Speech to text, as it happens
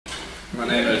My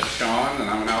name is Sean, and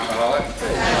I'm an alcoholic.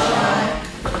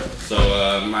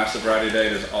 So my sobriety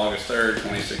date is August 3rd,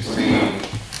 2016.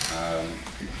 I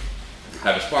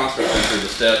have a sponsor who's been through the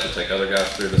steps. I take other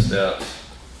guys through the steps.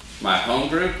 My home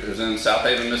group is in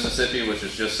Southaven, Mississippi, which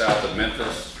is just south of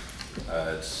Memphis.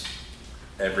 It's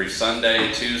every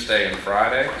Sunday, Tuesday, and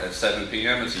Friday at 7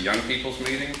 p.m. It's a young people's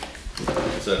meeting.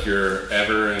 So if you're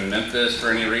ever in Memphis for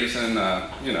any reason,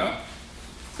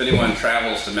 if anyone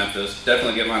travels to Memphis,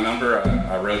 definitely get my number.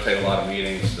 I rotate a lot of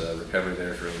meetings. The recovery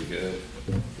there is really good.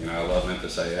 I love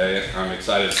Memphis AA. I'm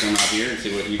excited to come out here and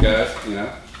see what you guys,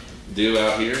 do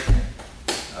out here.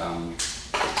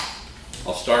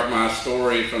 I'll start my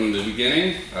story from the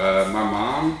beginning. My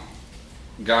mom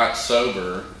got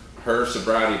sober. Her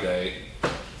sobriety date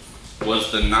was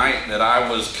the night that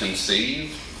I was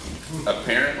conceived,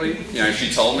 apparently. She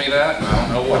told me that, and I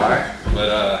don't know why,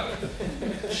 but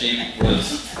she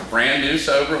was brand new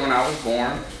sober when I was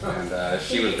born, and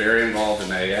she was very involved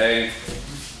in AA,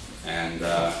 and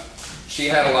she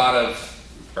had a lot of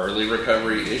early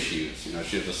recovery issues.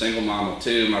 She was a single mom of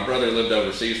two. My brother lived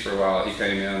overseas for a while. He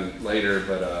came in later,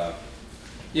 but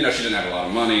she didn't have a lot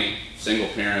of money, single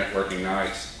parent, working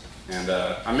nights, and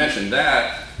I mentioned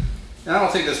that. And I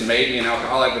don't think this made me an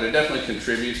alcoholic, but it definitely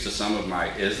contributes to some of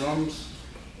my isms.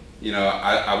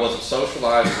 I wasn't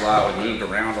socialized a lot. We moved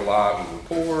around a lot when we were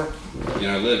poor.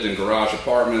 Lived in garage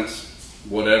apartments,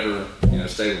 whatever.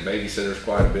 Stayed with babysitters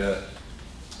quite a bit.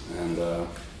 And,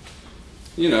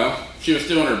 she was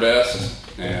doing her best.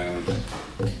 And,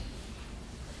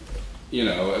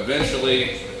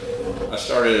 eventually I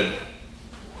started,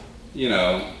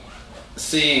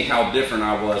 seeing how different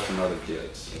I was from other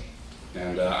kids.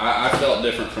 And I felt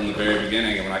different from the very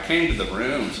beginning. And when I came to the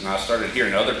rooms and I started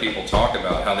hearing other people talk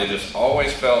about how they just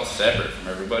always felt separate from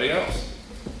everybody else.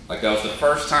 Like that was the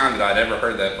first time that I'd ever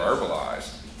heard that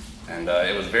verbalized. And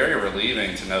it was very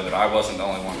relieving to know that I wasn't the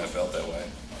only one that felt that way.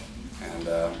 And,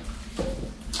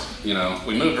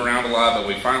 we moved around a lot, but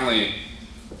we finally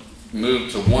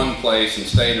moved to one place and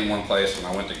stayed in one place when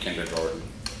I went to kindergarten.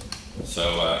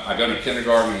 So I go to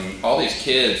kindergarten, and all these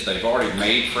kids, they've already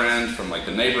made friends from like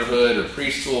the neighborhood or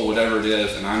preschool, whatever it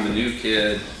is, and I'm the new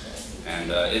kid.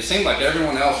 And it seemed like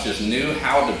everyone else just knew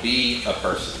how to be a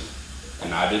person,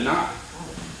 and I did not.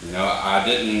 I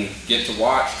didn't get to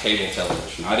watch cable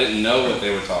television. I didn't know what they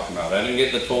were talking about. I didn't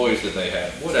get the toys that they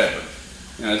had, whatever.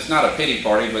 It's not a pity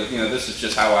party, but this is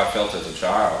just how I felt as a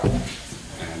child.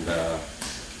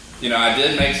 And I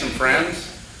did make some friends.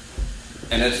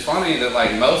 And it's funny that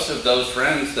most of those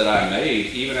friends that I made,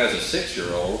 even as a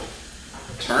 6-year-old,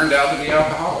 turned out to be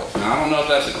alcoholics. Now I don't know if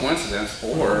that's a coincidence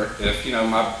or if,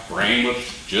 my brain was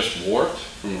just warped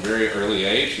from a very early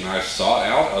age and I sought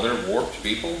out other warped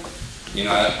people.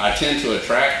 I tend to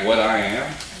attract what I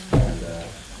am.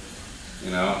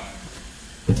 And,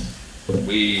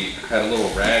 we had a little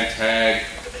ragtag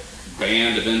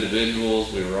band of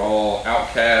individuals. We were all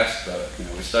outcasts, but,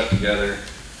 we stuck together.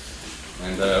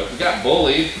 And we got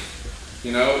bullied,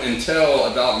 until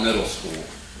about middle school.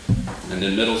 And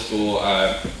in middle school,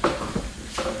 I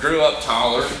grew up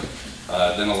taller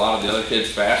than a lot of the other kids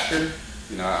faster.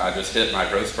 I just hit my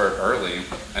growth spurt early.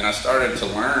 And I started to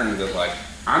learn that,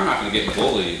 I'm not going to get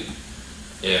bullied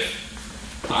if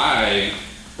I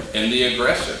am the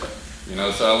aggressor.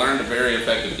 So I learned a very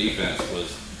effective defense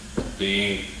was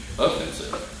being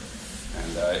offensive.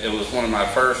 And it was one of my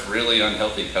first really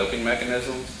unhealthy coping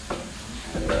mechanisms.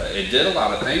 And it did a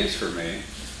lot of things for me.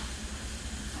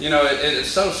 It's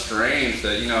so strange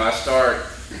that, I start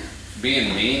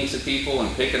being mean to people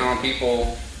and picking on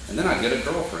people, and then I get a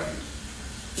girlfriend,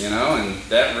 and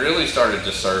that really started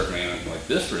to serve me. And I'm like,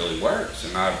 this really works.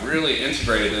 And I've really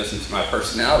integrated this into my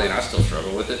personality, and I still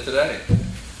struggle with it today.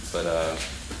 But,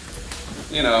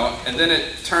 and then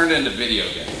it turned into video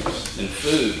games and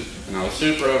food, and I was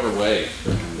super overweight,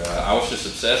 and I was just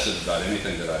obsessive about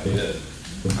anything that I did.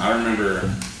 I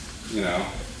remember,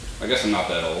 I guess I'm not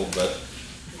that old, but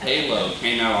Halo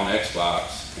came out on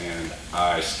Xbox, and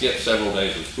I skipped several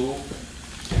days of school,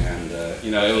 and,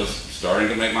 it was starting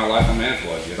to make my life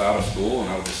unmanageable. I'd get out of school, and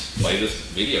I would just play this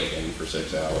video game for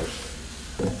 6 hours.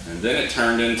 And then it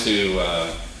turned into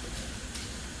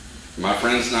my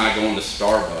friends and I going to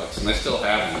Starbucks, and they still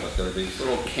have them, but they're these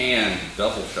little canned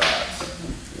double shots,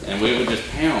 and we would just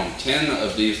pound 10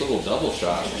 of these little double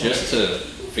shots just to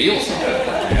feel something.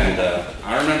 And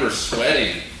I remember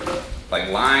sweating,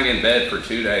 lying in bed for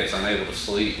 2 days, unable to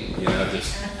sleep,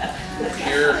 just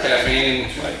pure caffeine,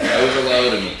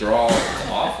 overload and withdrawal. It was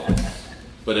awful.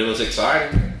 But it was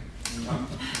exciting,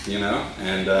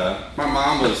 and my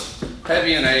mom was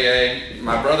heavy in AA.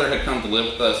 My brother had come to live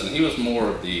with us, and he was more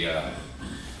of the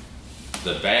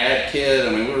the bad kid.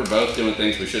 I mean, we were both doing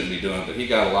things we shouldn't be doing, but he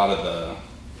got a lot of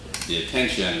the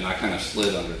attention, and I kind of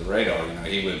slid under the radar. You know,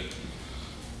 he would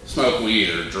smoke weed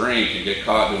or drink and get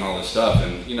caught doing all this stuff,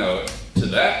 and you know, to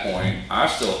that point, I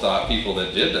still thought people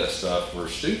that did that stuff were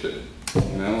stupid.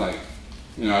 You know, like,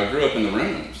 you know, I grew up in the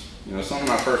rooms. You know, some of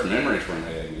my first memories were in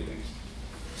AA meetings.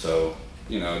 So,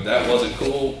 you know, that wasn't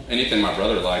cool. Anything my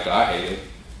brother liked, I hated.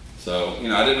 So, you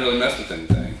know, I didn't really mess with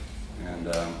anything. And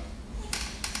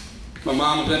my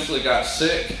mom eventually got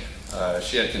sick.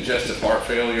 She had congestive heart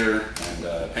failure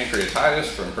and pancreatitis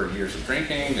from her years of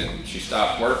drinking, and she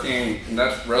stopped working. And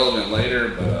that's relevant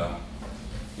later, but,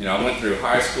 you know, I went through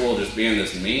high school just being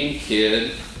this mean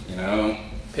kid, you know,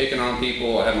 picking on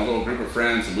people. I had my little group of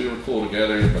friends, and we were cool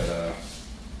together, but,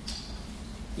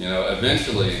 you know,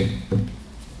 eventually,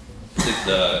 at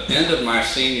the end of my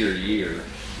senior year,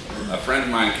 a friend of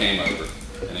mine came over,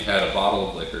 and he had a bottle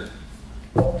of liquor,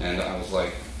 and I was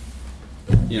like,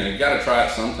 you know, you got to try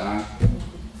it sometime.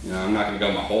 You know, I'm not going to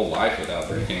go my whole life without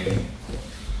drinking.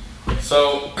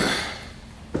 So,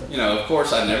 you know, of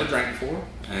course, I'd never drank before,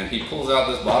 and he pulls out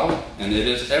this bottle, and it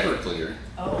is Everclear.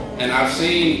 And I've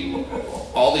seen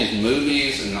all these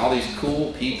movies and all these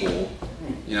cool people,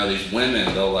 you know, these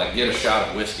women, they'll like get a shot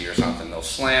of whiskey or something, they'll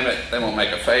slam it, they won't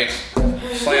make a face,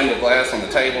 slam the glass on the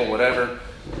table, whatever.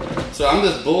 So I'm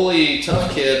this bully,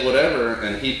 tough kid, whatever,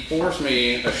 and he pours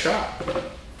me a shot.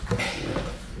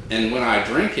 And when I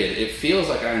drink it, it feels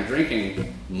like I'm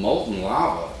drinking molten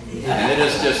lava. And it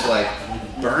is just like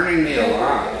burning me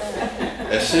alive.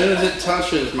 As soon as it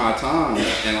touches my tongue,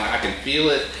 and I can feel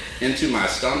it into my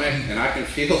stomach, and I can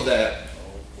feel that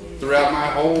throughout my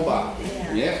whole body.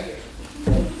 Yeah.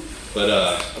 But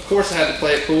of course I had to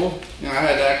play it cool. You know, I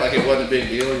had to act like it wasn't a big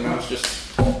deal. You know, it's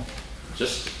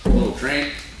just a little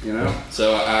drink. You know.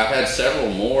 So I had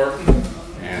several more,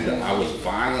 and I was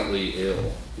violently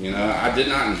ill. You know, I did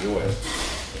not enjoy it.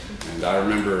 And I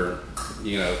remember,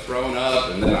 you know, throwing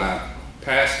up, and then I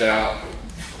passed out.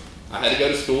 I had to go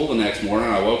to school the next morning.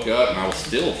 I woke up, and I was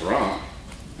still drunk.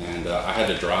 And I had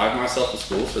to drive myself to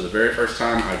school. So the very first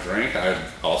time I drank, I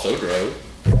also drove.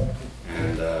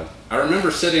 And I remember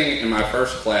sitting in my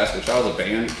first class, which I was a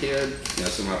band kid. You know,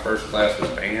 so my first class was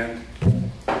band.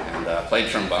 And I played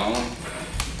trombone.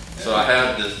 So I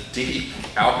have this deep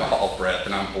alcohol breath,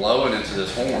 and I'm blowing into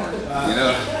this horn, you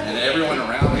know, and everyone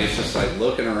around me is just like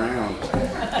looking around.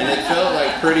 And it felt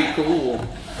like pretty cool,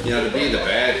 you know, to be the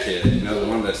bad kid, you know, the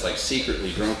one that's like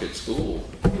secretly drunk at school.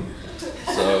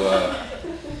 So,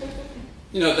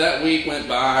 you know, that week went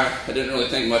by. I didn't really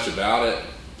think much about it.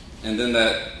 And then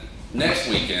that next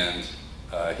weekend,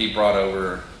 he brought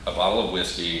over a bottle of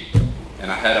whiskey,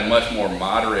 and I had a much more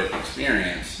moderate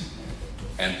experience.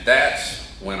 And that's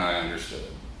when I understood.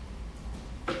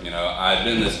 You know, I'd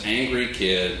been this angry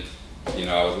kid. You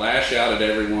know, I would lash out at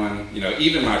everyone. You know,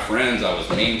 even my friends I was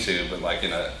mean to, but like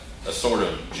in a sort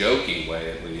of joking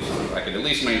way at least. I could at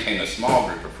least maintain a small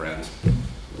group of friends.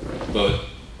 But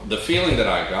the feeling that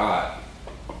I got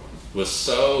was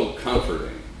so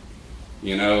comforting.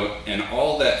 You know, and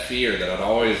all that fear that I'd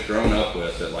always grown up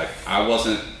with, that like I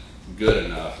wasn't good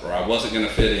enough, or I wasn't going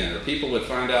to fit in, or people would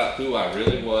find out who I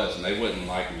really was and they wouldn't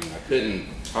like me. I couldn't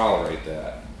tolerate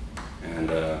that. And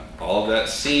all of that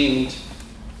seemed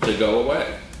to go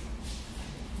away.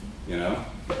 You know?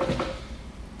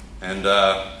 And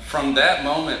from that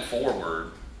moment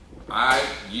forward, I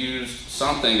used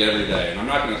something every day. And I'm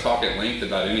not going to talk at length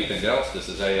about anything else. This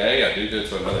is AA. I do go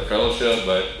to another fellowship,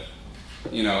 but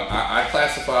you know, I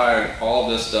classify all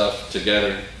this stuff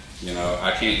together. You know, I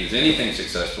can't use anything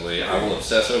successfully. I will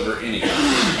obsess over anything.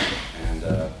 And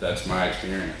that's my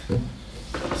experience.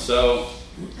 So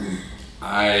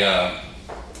I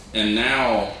am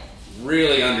now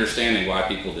really understanding why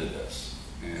people did this.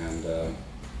 And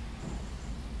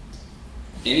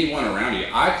anyone around you,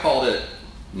 I called it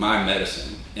my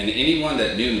medicine. And anyone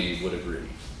that knew me would agree.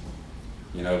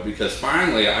 You know, because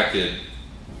finally I could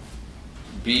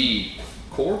be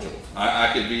cordial.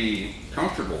 I could be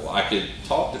comfortable. I could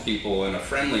talk to people in a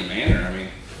friendly manner. I mean,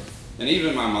 and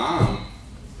even my mom,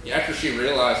 after she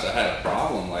realized I had a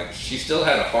problem, like she still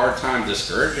had a hard time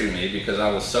discouraging me because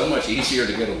I was so much easier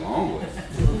to get along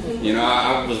with. You know,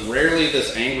 I was rarely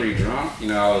this angry drunk. You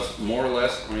know, I was more or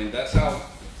less, I mean, that's how,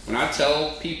 when I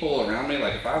tell people around me,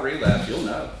 like if I relapse, you'll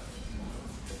know.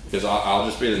 Because I'll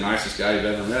just be the nicest guy you've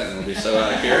ever met and it'll be so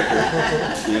out of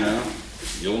character. You know,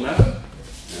 you'll know.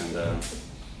 And,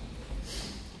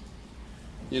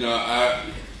 you know, I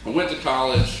went to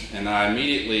college and I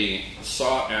immediately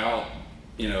sought out,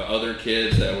 you know, other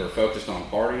kids that were focused on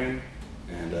partying,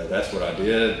 and that's what I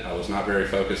did. I was not very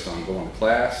focused on going to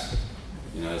class,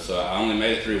 you know, so I only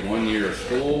made it through 1 year of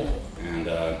school, And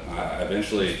I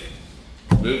eventually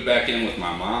moved back in with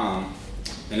my mom.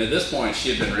 And at this point,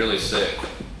 she had been really sick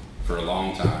for a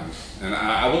long time. And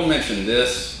I will mention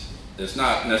this, it's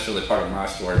not necessarily part of my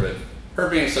story, but her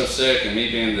being so sick and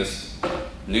me being this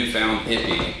newfound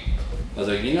hippie, I was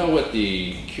like, you know what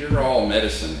the cure-all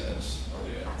medicine is?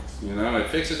 You know, it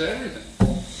fixes everything.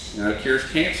 You know, it cures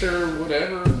cancer,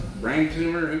 whatever, brain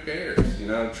tumor, who cares? You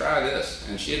know, try this.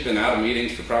 And she had been out of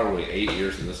meetings for probably 8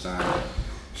 years at this time.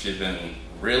 She had been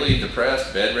really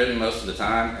depressed, bedridden most of the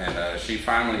time, and she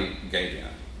finally gave in.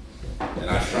 And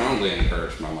I strongly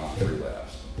encouraged my mom to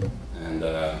relapse.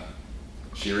 And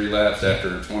she relapsed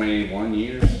after 21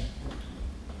 years,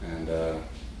 and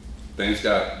things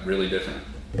got really different.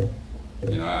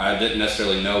 You know, I didn't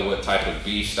necessarily know what type of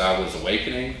beast I was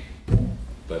awakening,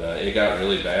 but it got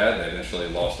really bad. They eventually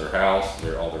lost their house,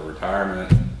 all their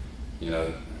retirement. You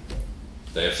know,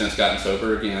 they have since gotten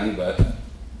sober again, but,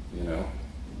 you know,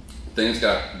 things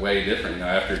got way different. You know,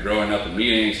 after growing up in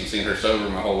meetings and seeing her sober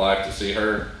my whole life, to see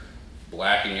her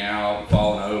blacking out and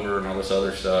falling over and all this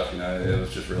other stuff, you know, it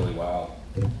was just really wild.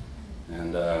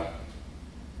 And,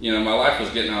 you know, my life was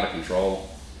getting out of control.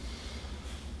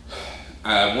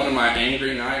 One of my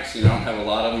angry nights, you know, I don't have a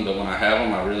lot of them, but when I have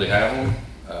them, I really have them.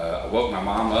 I woke my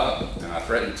mom up and I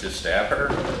threatened to stab her.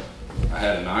 I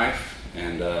had a knife,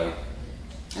 and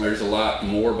there's a lot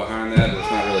more behind that, but it's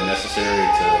not really necessary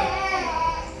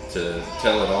to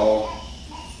tell it all.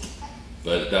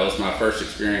 But that was my first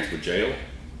experience with jail.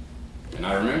 And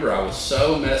I remember I was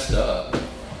so messed up,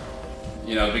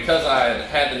 you know, because I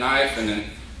had the knife and then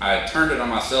I had turned it on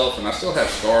myself, and I still have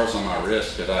scars on my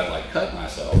wrist because I had like cut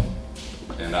myself.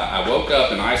 And I woke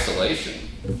up in isolation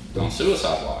on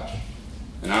suicide watch.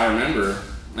 And I remember,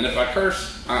 and if I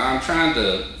curse, I'm trying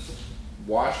to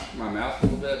wash my mouth a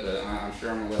little bit, but I'm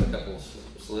sure I'm going to let a couple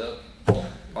slip.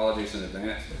 Apologies in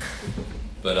advance.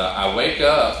 But I wake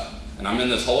up, and I'm in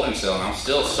this holding cell, and I'm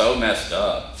still so messed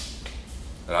up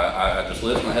that I just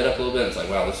lift my head up a little bit, and it's like,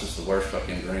 wow, this is the worst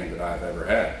fucking dream that I've ever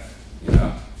had, you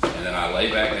know? And then I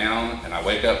lay back down, and I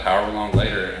wake up however long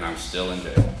later, and I'm still in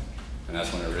jail. And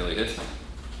that's when it really hits me,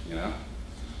 you know?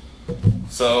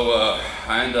 So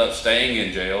I ended up staying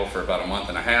in jail for about a month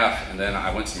and a half, and then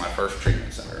I went to my first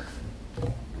treatment center.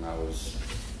 And I was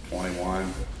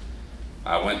 21.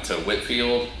 I went to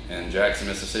Whitfield in Jackson,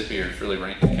 Mississippi. It's really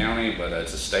Rankin County, but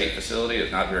it's a state facility.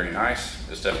 It's not very nice.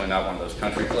 It's definitely not one of those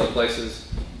country club places.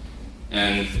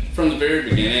 And from the very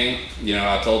beginning, you know,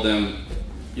 I told them,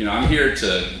 you know, I'm here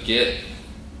to get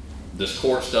this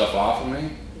court stuff off of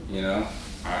me. You know,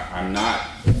 I'm not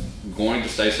going to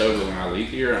stay sober when I leave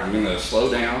here. I'm going to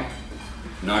slow down.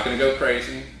 I'm not going to go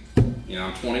crazy. You know,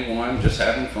 I'm 21, just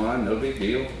having fun, no big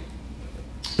deal.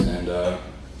 And,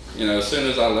 you know, as soon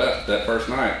as I left that first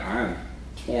night, I am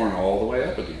torn all the way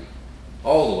up again.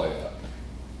 All the way up.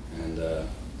 And,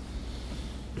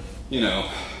 you know,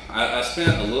 I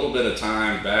spent a little bit of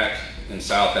time back in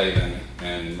Southaven,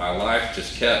 and my life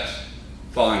just kept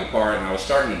falling apart, and I was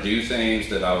starting to do things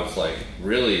that I was, like,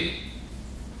 really,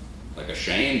 like,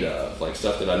 ashamed of, like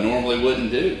stuff that I normally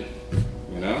wouldn't do,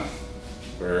 you know?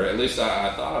 Or at least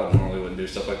I thought I normally wouldn't do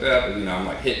stuff like that, but, you know, I'm,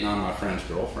 like, hitting on my friend's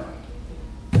girlfriend.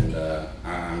 And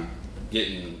I'm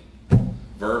getting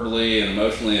verbally and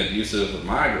emotionally abusive with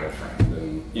my girlfriend,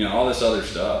 and, you know, all this other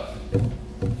stuff.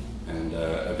 And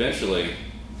eventually,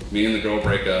 me and the girl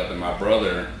break up, and my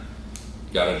brother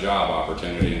got a job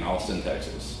opportunity in Austin,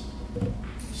 Texas.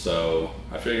 So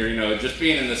I figure, you know, just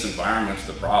being in this environment's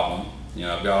the problem. You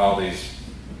know, I've got all these,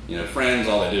 you know, friends,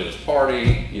 all they do is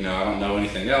party, you know, I don't know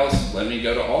anything else, let me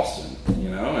go to Austin, you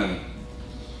know, and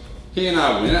he and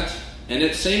I went, and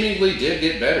it seemingly did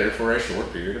get better for a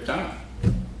short period of time.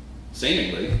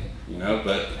 Seemingly, you know,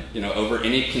 but, you know, over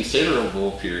any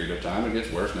considerable period of time, it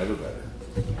gets worse, never better.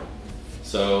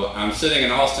 So I'm sitting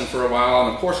in Austin for a while,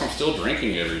 and of course I'm still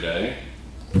drinking every day,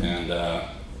 and,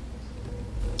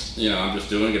 you know, I'm just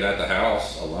doing it at the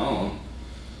house alone.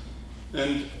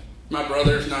 And my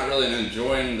brother's not really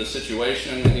enjoying the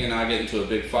situation. He and I get into a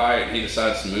big fight, and he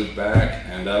decides to move back.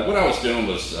 And what I was doing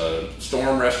was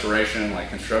storm restoration, like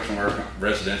construction work,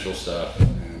 residential stuff.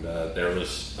 And there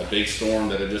was a big storm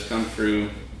that had just come through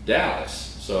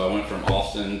Dallas. So I went from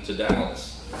Austin to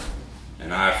Dallas.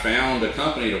 And I found a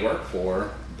company to work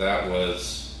for that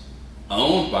was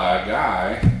owned by a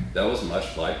guy that was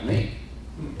much like me.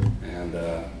 And,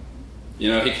 you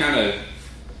know, he kind of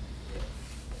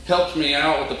helped me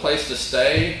out with the place to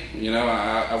stay. You know,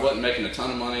 I wasn't making a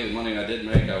ton of money. The money I did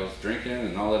make, I was drinking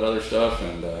and all that other stuff.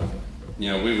 And,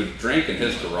 you know, we would drink in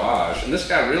his garage. And this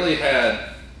guy really had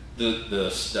the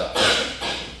stuff.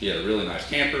 He had a really nice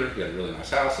camper. He had a really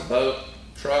nice house, a boat,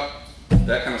 truck,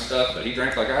 that kind of stuff, but he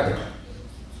drank like I did.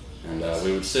 And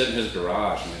we would sit in his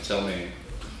garage and he'd tell me,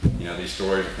 these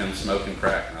stories of him smoking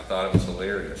crack, and I thought it was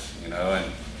hilarious, and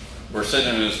we're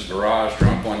sitting in his garage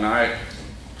drunk one night,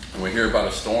 and we hear about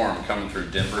a storm coming through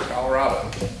Denver, Colorado.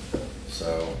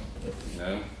 So,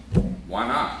 why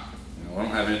not? We don't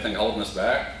have anything holding us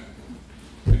back.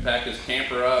 We pack his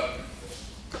camper up.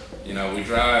 We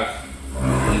drive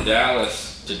from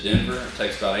Dallas to Denver. It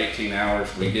takes about 18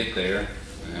 hours. We get there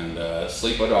and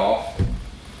sleep it off.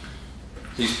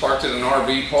 He's parked at an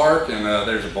RV park, and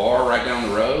there's a bar right down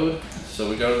the road. So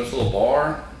we go to this little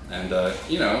bar, and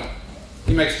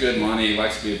he makes good money. He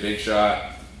likes to be a big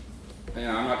shot.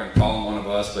 I'm not going to call him one of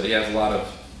us, but he has a lot of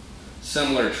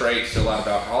similar traits to a lot of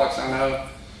alcoholics I know.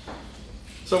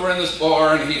 So we're in this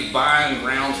bar, and he's buying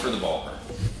rounds for the bar.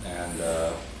 And,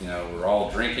 we're all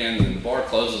drinking, and the bar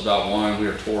closes about 1. We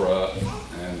were tore up,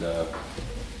 and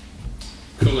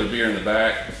cooler beer in the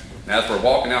back. And as we're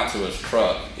walking out to his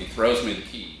truck, he throws me the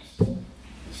keys.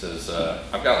 He says,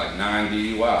 I've got like 9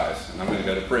 DUIs, and I'm going to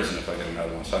go to prison if I get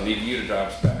another one, so I need you to drive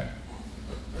us back.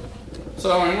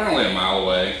 So, we're only a mile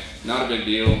away. Not a big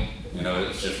deal.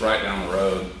 It's just right down the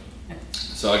road.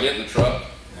 So I get in the truck,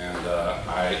 and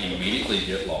I immediately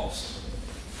get lost.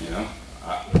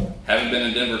 I haven't been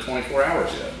in Denver 24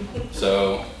 hours yet.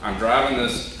 So I'm driving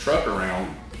this truck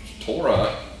around, tore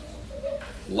up,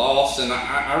 lost, and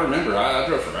I remember I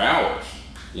drove for hours,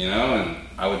 and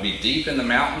I would be deep in the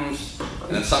mountains,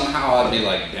 and then somehow I'd be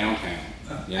like downtown.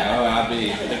 I'd be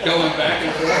going back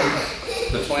and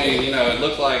forth between, it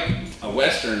looked like a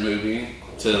Western movie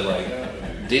to like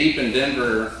deep in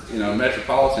Denver,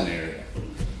 metropolitan area.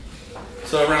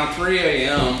 So around 3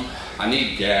 a.m., I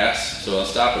need gas, so I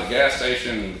stop at a gas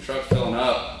station, and the truck's filling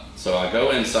up. So I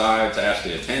go inside to ask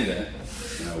the attendant,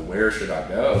 where should I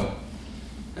go?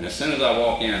 And as soon as I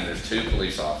walk in, there's 2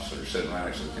 police officers sitting right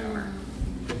next to the counter.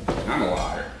 I'm a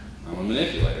liar. I'm a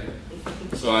manipulator.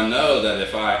 So I know that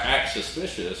if I act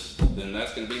suspicious, then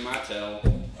that's going to be my tell.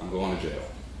 I'm going to jail.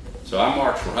 So I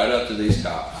march right up to these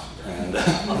cops. And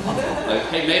like,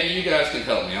 hey, maybe you guys can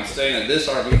help me. I'm staying at this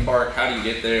RV park. How do you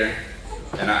get there?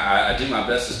 And I do my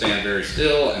best to stand very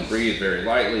still and breathe very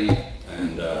lightly.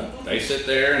 And they sit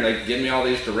there and they give me all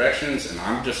these directions, and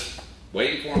I'm just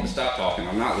waiting for them to stop talking.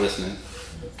 I'm not listening.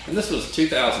 And this was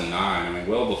 2009,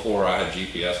 well before I had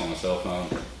GPS on my cell phone.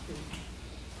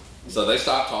 So they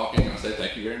stop talking, and I say,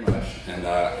 thank you very much. And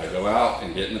I go out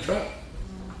and get in the truck,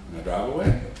 and I drive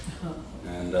away.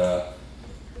 And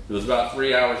it was about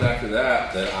 3 hours after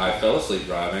that I fell asleep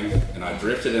driving, and I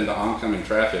drifted into oncoming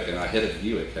traffic, and I hit a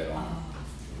Buick head on.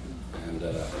 And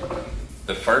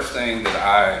the first thing that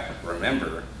I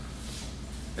remember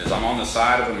is I'm on the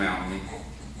side of a mountain,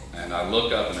 and I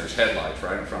look up, and there's headlights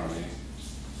right in front of me,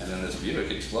 and then this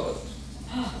Buick explodes.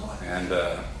 And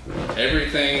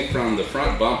everything from the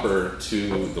front bumper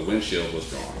to the windshield was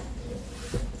gone.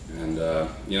 And,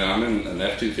 I'm in an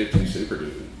F-250 Super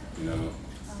Duty,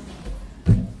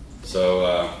 So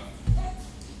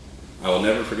I will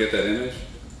never forget that image.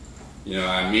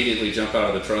 I immediately jump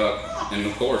out of the truck, and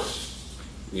of course,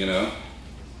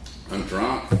 I'm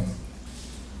drunk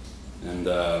and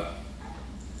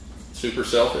super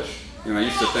selfish. I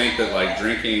used to think that like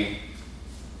drinking,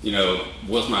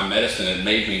 was my medicine. It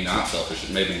made me not selfish.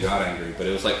 It made me not angry. But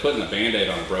it was like putting a Band-Aid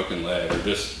on a broken leg, or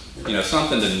just,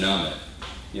 something to numb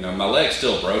it. My leg's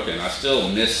still broken. I still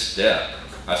misstep.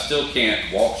 I still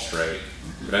can't walk straight,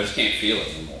 but I just can't feel it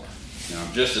anymore.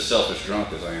 I'm just as selfish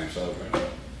drunk as I am sober.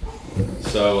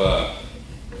 So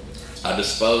I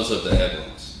dispose of the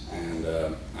evidence, and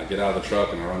I get out of the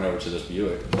truck and I run over to this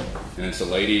Buick, and it's a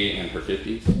lady in her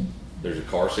 50s. There's a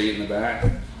car seat in the back,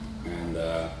 and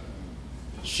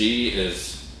she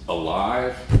is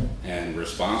alive and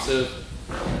responsive.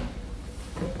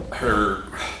 Her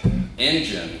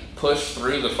engine pushed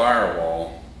through the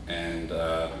firewall, and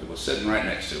it was sitting right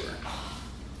next to her.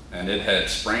 And it had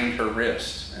sprained her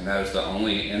wrist, and that was the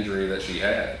only injury that she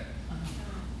had.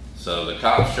 So the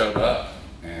cops showed up,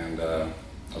 and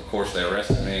of course they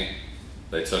arrested me.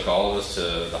 They took all of us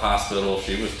to the hospital.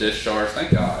 She was discharged,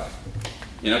 thank God.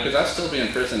 Because I'd still be in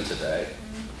prison today.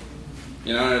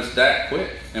 And it was that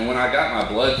quick. And when I got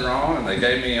my blood drawn, and they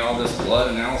gave me all this blood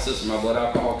analysis of my blood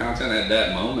alcohol content, at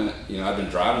that moment, I've been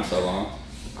driving so long,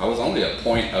 I was only at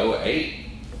 .08.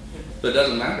 But it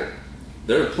doesn't matter.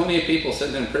 There are plenty of people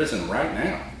sitting in prison right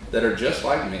now that are just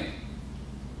like me.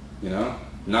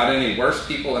 Not any worse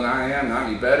people than I am, not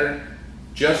any better,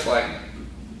 just like me.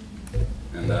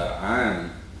 And I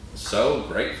am so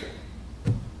grateful,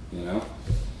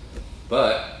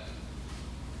 But,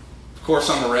 of course,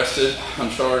 I'm arrested. I'm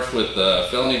charged with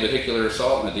felony vehicular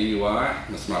assault and a DUI.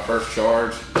 That's my first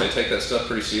charge. They take that stuff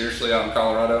pretty seriously out in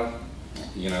Colorado.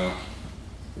 You know,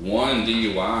 one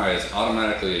DUI is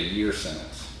automatically a year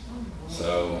sentence.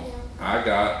 So I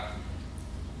got,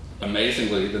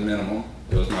 amazingly, the minimum.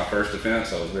 It was my first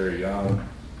offense. I was very young,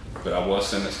 but I was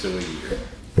sentenced to a year.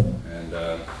 And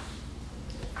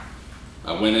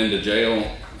I went into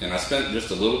jail, and I spent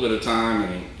just a little bit of time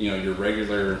in, you know, your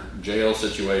regular jail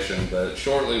situation, but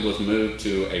shortly was moved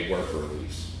to a work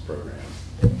release program.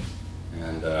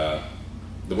 And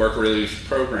the work release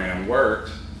program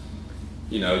worked.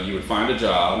 You know, you would find a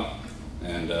job,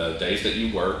 and days that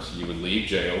you worked, you would leave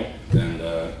jail, and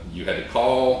you had to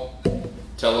call,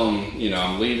 tell them, you know,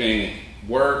 I'm leaving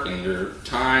work and your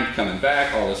time coming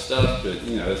back, all this stuff, but,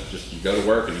 you know, it's just you go to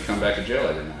work and you come back to jail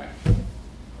every night.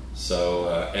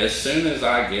 So as soon as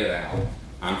I get out,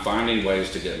 I'm finding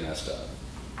ways to get messed up.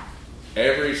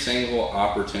 Every single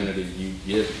opportunity you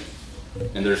give me.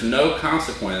 And there's no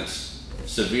consequence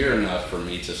severe enough for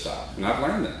me to stop. And I've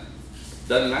learned that.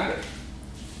 Doesn't matter.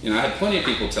 You know, I had plenty of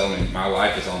people tell me my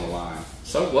life is on the line.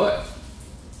 So what?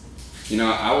 You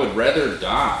know, I would rather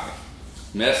die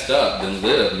messed up than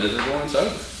live miserable and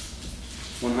sober.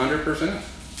 100%.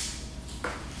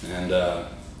 And,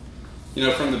 you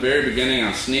know, from the very beginning,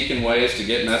 I'm sneaking ways to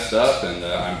get messed up, and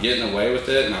I'm getting away with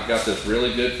it, and I've got this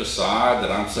really good facade that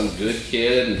I'm some good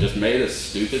kid and just made a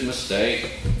stupid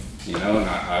mistake, you know, and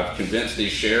I've convinced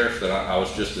these sheriffs that I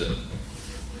was just a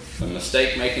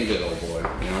mistake-making good old boy.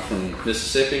 You know, I'm from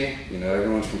Mississippi, you know,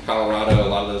 everyone's from Colorado, a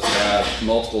lot of those guys,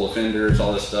 multiple offenders,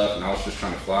 all this stuff, and I was just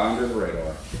trying to fly under the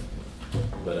radar.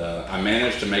 But I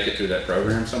managed to make it through that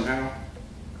program somehow.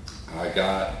 I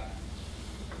got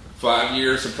 5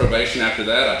 years of probation after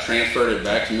that. I transferred it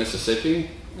back to Mississippi,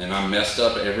 and I messed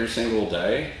up every single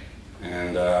day,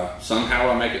 and somehow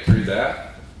I make it through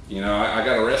that. You know, I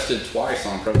got arrested twice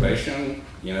on probation,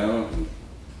 you know, and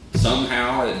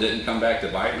somehow it didn't come back to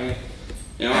bite me.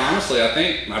 You know, honestly, I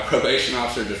think my probation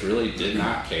officer just really did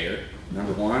not care.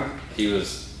 Number one, he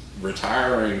was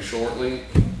retiring shortly.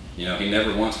 You know, he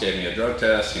never once gave me a drug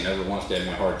test. He never once gave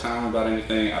me a hard time about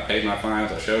anything. I paid my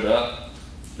fines. I showed up.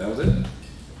 That was it.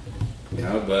 You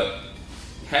know, but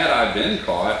had I been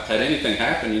caught, had anything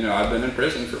happened, you know, I've been in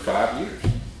prison for 5 years.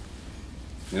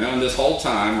 You know, and this whole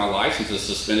time, my license is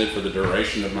suspended for the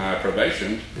duration of my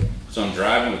probation. So I'm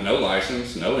driving with no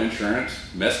license, no insurance,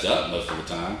 messed up most of the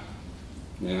time,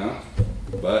 you know.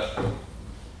 But,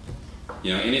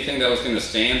 you know, anything that was going to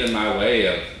stand in my way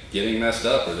of getting messed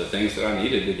up or the things that I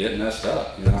needed to get messed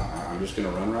up, you know, I'm just going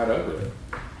to run right over it.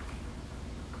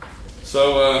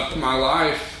 So my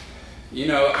life, you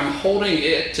know, I'm holding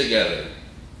it together.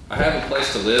 I have a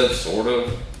place to live, sort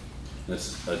of.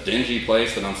 It's a dingy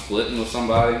place that I'm splitting with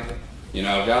somebody. You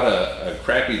know, I've got a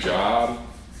crappy job,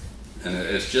 and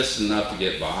it's just enough to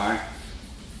get by.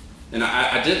 And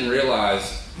I didn't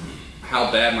realize how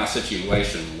bad my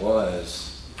situation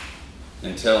was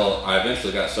until I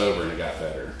eventually got sober and it got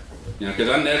better. You know, because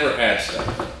I never had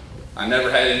stuff. I never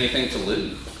had anything to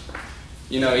lose.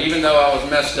 You know, even though I was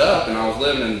messed up and I was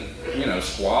living in, you know,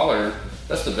 squalor,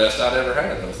 that's the best I'd ever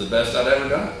had. That was the best I'd ever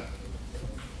done.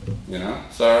 You know,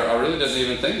 so I really didn't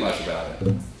even think much about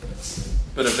it.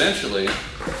 But eventually,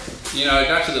 you know, it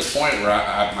got to this point where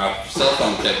my cell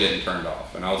phone kept getting turned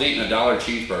off, and I was eating $1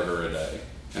 cheeseburger a day,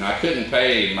 and I couldn't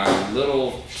pay my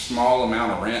little small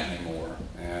amount of rent anymore,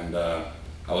 and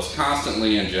I was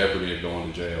constantly in jeopardy of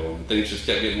going to jail, and things just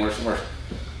kept getting worse and worse.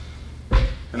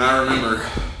 And I remember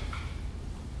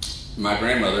my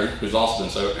grandmother, who's also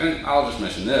been sober, and I'll just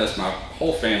mention this, my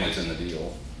whole family's in the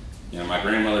deal. You know, my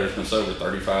grandmother's been sober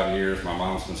 35 years. My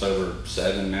mom's been sober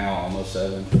 7 now, almost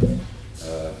 7.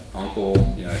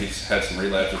 Uncle, you know, he's had some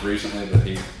relapses recently, but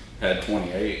he had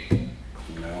 28.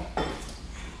 You know,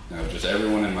 just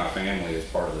everyone in my family is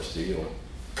part of this deal.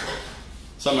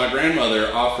 So my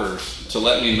grandmother offers to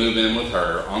let me move in with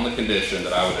her on the condition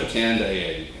that I would attend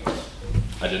AA meetings.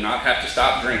 I did not have to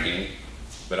stop drinking,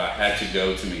 but I had to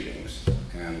go to meetings.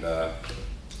 And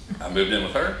I moved in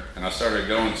with her, and I started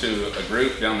going to a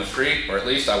group down the street, or at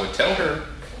least I would tell her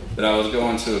that I was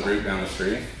going to a group down the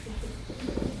street.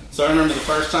 So I remember the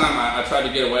first time I tried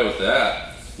to get away with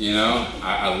that. You know,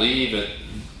 I leave at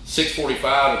 6:45,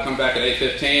 I come back at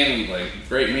 8:15, and like,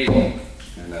 great meeting.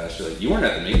 And she's like, you weren't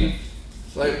at the meeting.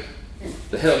 It's like,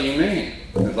 the hell do you mean?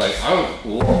 And it's like, oh,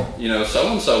 well, you know,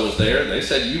 so-and-so was there. They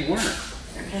said you weren't.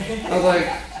 I was like,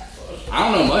 I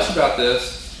don't know much about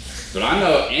this. But I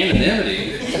know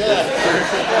anonymity. You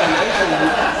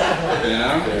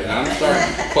know, and I'm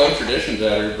starting to quote traditions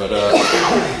at her. But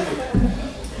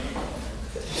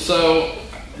so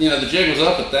the jig was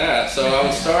up at that, so I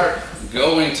would start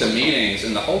going to meetings,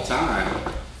 and the whole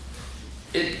time,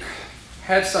 it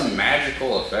had some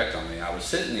magical effect on me. I would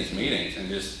sit in these meetings and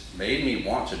just made me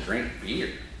want to drink beer.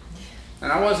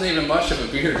 And I wasn't even much of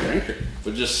a beer drinker,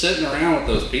 but just sitting around with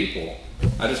those people,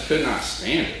 I just could not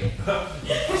stand it.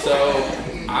 So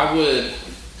I would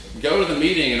go to the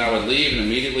meeting and I would leave and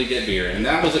immediately get beer, and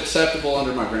that was acceptable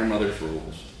under my grandmother's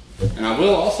rules. And I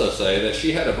will also say that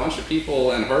she had a bunch of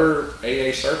people in her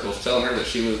AA circles telling her that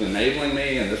she was enabling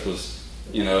me and this was,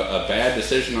 a bad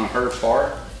decision on her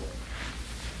part.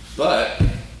 But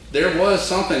there was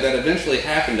something that eventually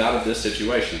happened out of this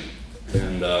situation.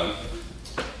 And,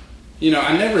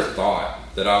 I never thought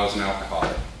that I was an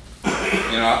alcoholic.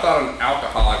 I thought an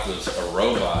alcoholic was a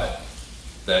robot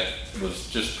that was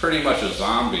just pretty much a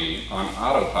zombie on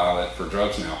autopilot for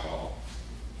drugs and alcohol.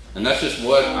 And that's just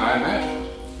what I imagined.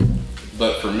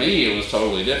 But for me, it was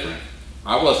totally different.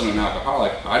 I wasn't an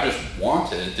alcoholic. I just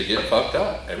wanted to get fucked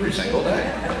up every single day.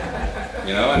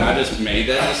 And I just made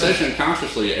that decision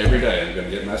consciously every day. I'm going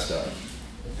to get messed up.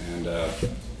 And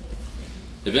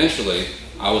eventually,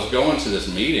 I was going to this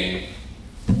meeting,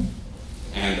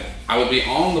 and I would be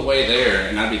on the way there,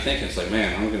 and I'd be thinking, it's like,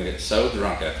 man, I'm going to get so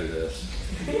drunk after this.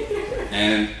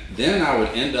 And then I would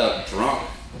end up drunk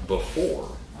before.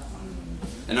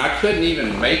 And I couldn't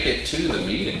even make it to the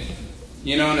meeting.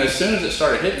 And as soon as it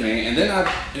started hitting me, and then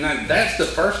that's the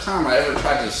first time I ever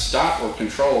tried to stop or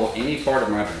control any part of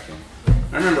my drinking.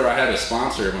 I remember I had a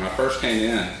sponsor when I first came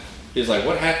in. He was like,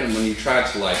 what happened when you tried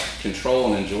to control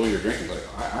and enjoy your drinking? I was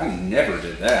like, I never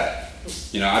did that.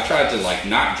 I tried to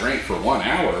not drink for 1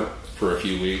 hour for a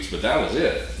few weeks, but that was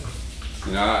it.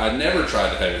 I never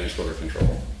tried to have any sort of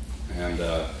control. And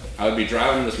I would be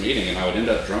driving this meeting and I would end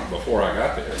up drunk before I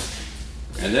got there.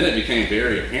 And then it became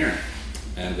very apparent.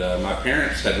 And my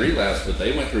parents had relapsed, but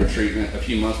they went through treatment a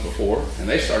few months before, and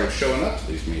they started showing up to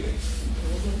these meetings.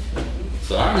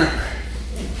 So I remember,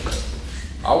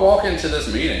 I walk into this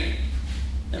meeting,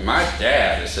 and my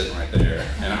dad is sitting right there,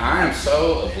 and I am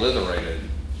so obliterated.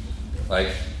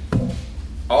 I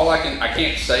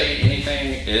can't say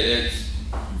anything. It's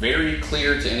very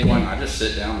clear to anyone. I just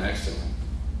sit down next to him.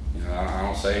 I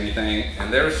don't say anything.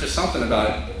 And there was just something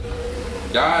about it.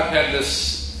 God had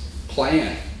this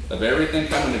plan of everything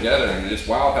coming together, and it's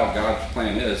wild how God's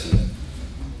plan is. And,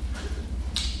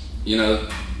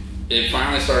 it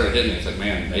finally started hitting me. It's like,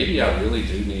 man, maybe I really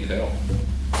do need help.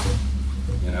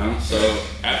 So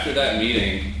after that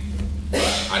meeting,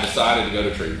 I decided to go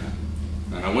to treatment.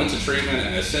 And I went to treatment,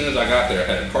 and as soon as I got there,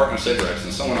 I had a carton of cigarettes,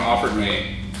 and someone offered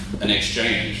me an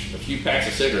exchange, a few packs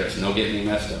of cigarettes, and they'll get me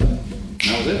messed up. And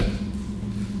that was it.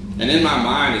 And in my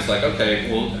mind, it's like, okay,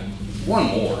 well, one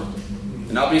more,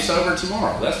 and I'll be sober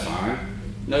tomorrow. That's fine.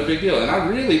 No big deal. And I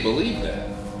really believed that.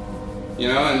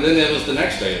 And then it was the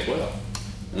next day as well.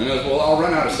 And it was, well, I'll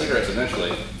run out of cigarettes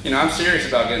eventually. I'm serious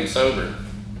about getting sober,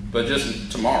 but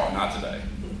just tomorrow, not today.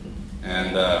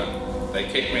 And they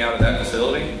kicked me out of that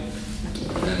facility.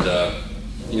 And,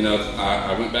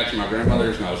 I went back to my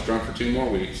grandmother's, and I was drunk for 2 more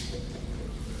weeks.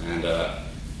 And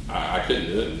I couldn't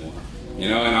do it anymore.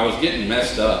 And I was getting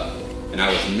messed up, and I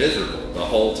was miserable the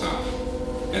whole time.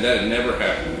 And that had never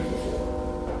happened to me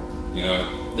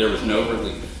before. There was no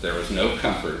relief. There was no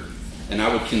comfort. And I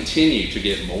would continue to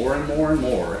get more and more and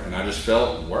more, and I just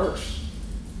felt worse.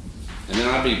 And then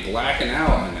I'd be blacking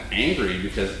out and angry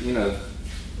because,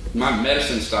 my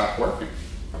medicine stopped working.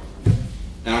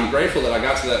 And I'm grateful that I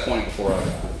got to that point before I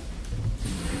died.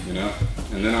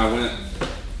 And then I went,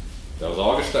 that was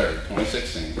August 3rd,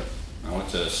 2016. I went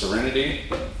to Serenity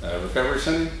Recovery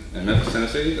Center in Memphis,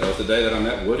 Tennessee. That was the day that I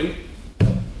met Woody.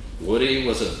 Woody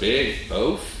was a big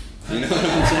oaf. You know what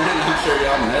I'm saying? I'm sure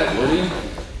y'all met Woody.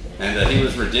 And he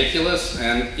was ridiculous.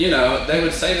 And, they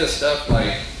would say this stuff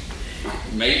like,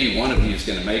 maybe one of you is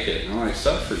going to make it. And I'm like,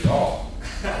 sucks for y'all.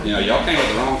 Y'all came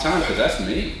at the wrong time because that's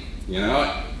me.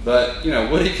 But,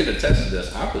 Woody could attest to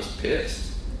this. I was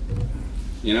pissed.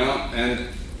 And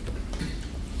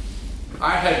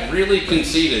I had really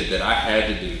conceded that I had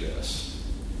to do this.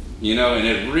 And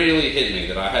it really hit me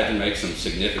that I had to make some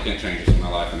significant changes in my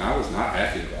life, and I was not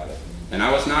happy about it. And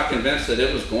I was not convinced that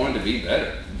it was going to be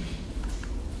better.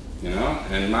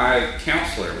 And my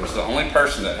counselor was the only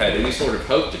person that had any sort of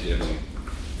hope to give me.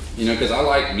 Because I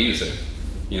like music.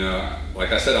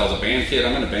 Like I said, I was a band kid.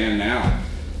 I'm in a band now.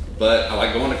 But I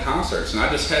like going to concerts, and I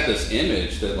just had this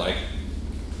image that,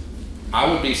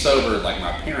 I would be sober like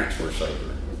my parents were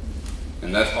sober.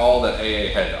 And that's all that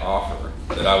AA had to offer.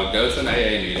 That I would go to an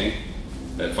AA meeting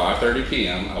at 5:30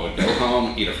 p.m., I would go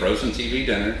home, eat a frozen TV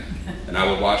dinner, and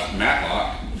I would watch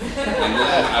Matlock, and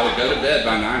then I would go to bed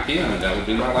by 9 p.m., and that would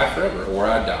be my life forever, or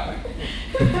I'd die.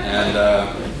 And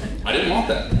I didn't want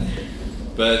that.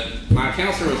 But my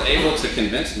counselor was able to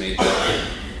convince me that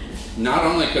not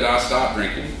only could I stop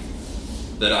drinking,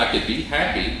 that I could be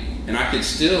happy, and I could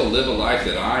still live a life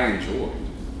that I enjoyed.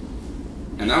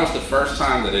 And that was the first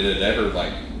time that it had ever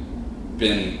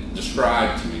been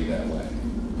described to me that way.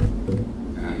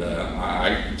 And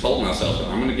I told myself that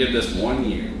I'm going to give this 1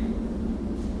 year.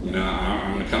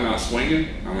 I'm going to come out swinging.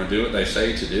 I'm going to do what they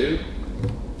say to do.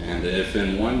 And if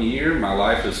in 1 year my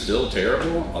life is still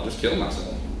terrible, I'll just kill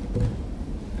myself.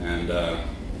 And,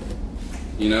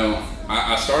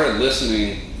 I started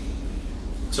listening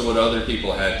to what other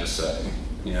people had to say,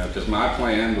 because my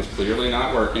plan was clearly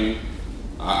not working.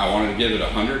 I wanted to give it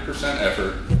 100%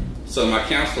 effort. So my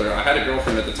counselor, I had a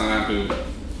girlfriend at the time who,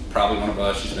 probably one of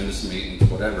us, she's been to some meetings,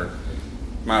 whatever.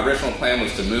 My original plan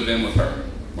was to move in with her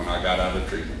when I got out of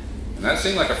treatment. And that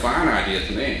seemed like a fine idea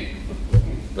to me.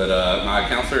 But my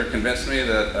counselor convinced me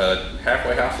that a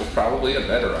halfway house was probably a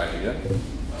better idea.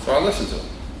 So I listened to them.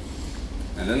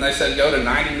 And then they said go to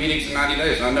 90 meetings in 90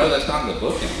 days. And I know that's not in the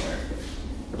book anywhere.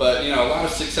 But, a lot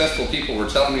of successful people were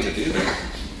telling me to do that.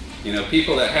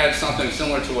 People that had something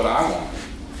similar to what I wanted.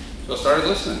 So I started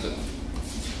listening to them.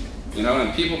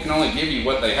 And people can only give you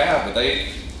what they have, but they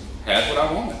had what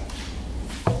I wanted.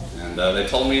 And they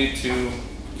told me to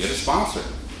get a sponsor.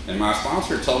 And my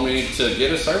sponsor told me to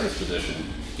get a service position,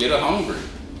 get a home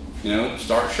group,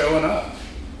 start showing up.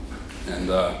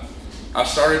 And I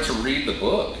started to read the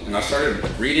book, and I started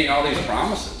reading all these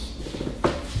promises.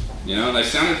 And they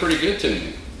sounded pretty good to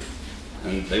me.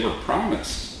 And they were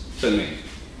promised to me.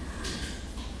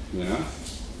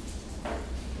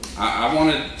 I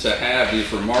wanted to have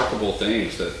these remarkable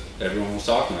things that everyone was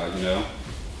talking about,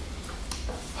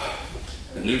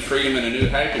 A new freedom and a new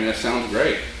happiness sounds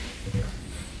great.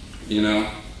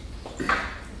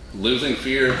 Losing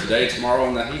fear today, tomorrow,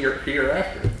 and the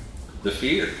hereafter. The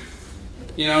fear.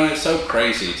 And it's so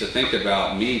crazy to think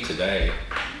about me today.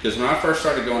 Because when I first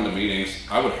started going to meetings,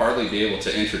 I would hardly be able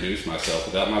to introduce myself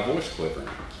without my voice quivering.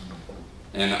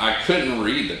 And I couldn't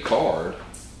read the card,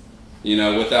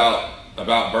 without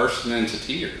about bursting into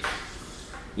tears.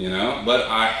 But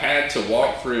I had to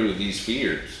walk through these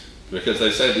fears because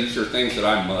they said these are things that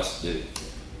I must do.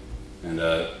 And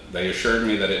they assured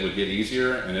me that it would get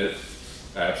easier, and it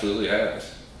absolutely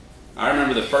has. I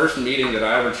remember the first meeting that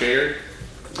I ever chaired,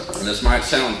 and this might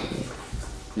sound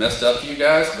messed up to you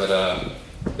guys, but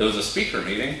it was a speaker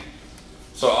meeting.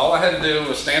 So all I had to do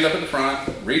was stand up at the front,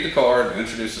 read the card, and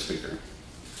introduce the speaker.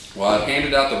 Well, I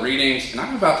handed out the readings, and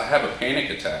I'm about to have a panic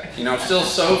attack. I'm still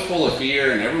so full of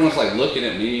fear, and everyone's looking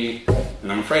at me, and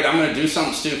I'm afraid I'm going to do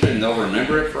something stupid, and they'll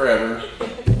remember it forever.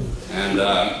 And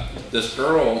this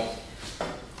girl,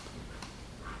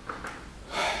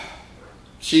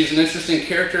 she's an interesting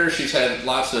character. She's had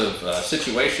lots of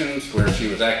situations where she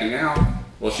was acting out.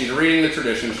 Well, she's reading the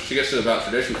traditions. She gets to about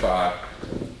tradition 5,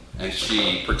 and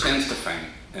she pretends to faint.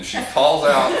 And she falls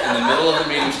out in the middle of the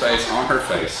meeting space on her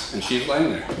face, and she's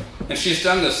laying there. And she's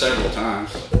done this several times,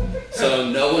 so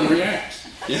no one reacts.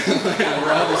 We're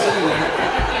all just sitting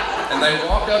there. And they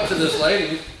walk up to this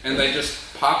lady, and they just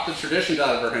pop the traditions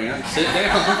out of her hand, sit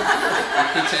down, and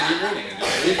continue reading. And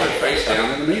just leave her face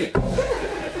down in the meeting.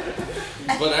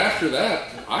 But after that,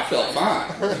 I felt fine.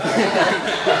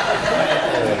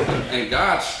 And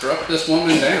God struck this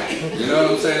woman down. You know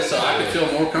what I'm saying? So I could feel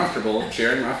more comfortable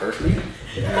chairing my first meeting.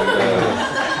 And,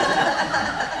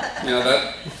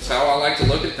 that's how I like to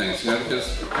look at things,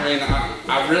 because,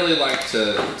 I really like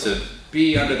to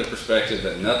be under the perspective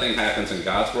that nothing happens in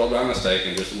God's world by mistake,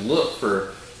 and just look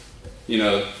for,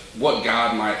 what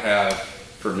God might have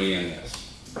for me in this,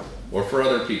 or for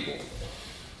other people.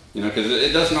 Because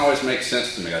it doesn't always make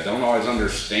sense to me. I don't always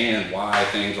understand why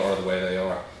things are the way they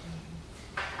are.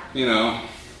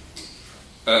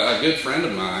 A good friend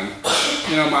of mine,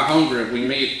 my home group, we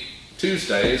meet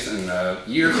Tuesdays, and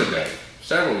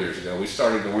several years ago, we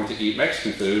started going to eat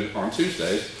Mexican food on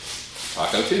Tuesdays,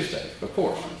 Taco Tuesday, of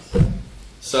course.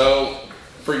 So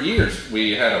for years,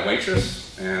 we had a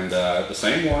waitress, and the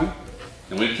same one,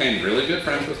 and we became really good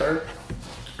friends with her.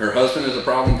 Her husband is a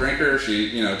problem drinker.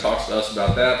 She, talks to us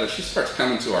about that, but she starts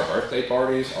coming to our birthday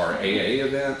parties, our AA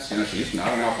events. She's not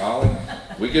an alcoholic.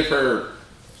 We give her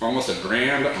almost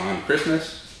 $1,000 on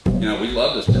Christmas. We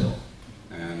love this girl.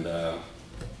 And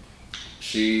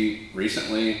she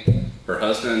recently, her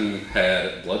husband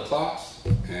had blood clots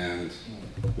and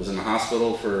was in the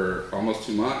hospital for almost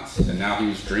 2 months, and now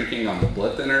he's drinking on the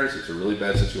blood thinners. It's a really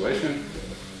bad situation.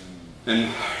 And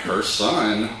her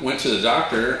son went to the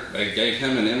doctor. They gave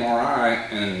him an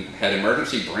MRI and had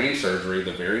emergency brain surgery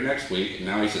the very next week. And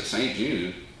now he's at St.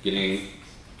 Jude getting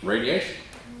radiation.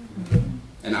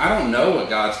 And I don't know what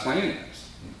God's plan is.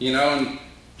 You know, and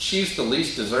she's the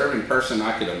least deserving person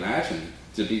I could imagine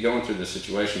to be going through this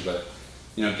situation. But,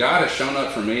 you know, God has shown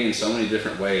up for me in so many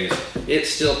different ways. It's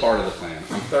still part of the plan.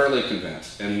 I'm thoroughly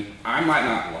convinced. And I might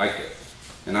not like it.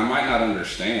 And I might not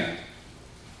understand.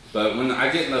 But when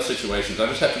I get in those situations, I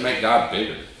just have to make God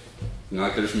bigger. You know,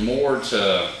 like there's more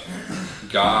to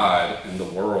God and the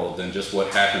world than just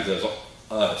what happens as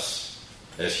us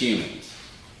as humans.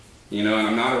 You know, and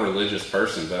I'm not a religious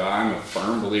person, but I'm a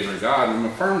firm believer in God, and I'm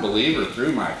a firm believer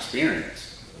through my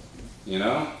experience. You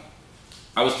know?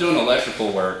 I was doing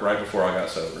electrical work right before I got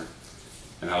sober,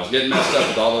 and I was getting messed up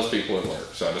with all those people at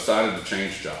work, so I decided to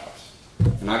change jobs.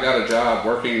 And I got a job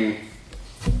working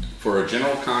for a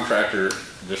general contractor,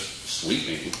 just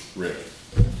sweeping, really.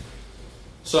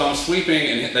 So I'm sweeping,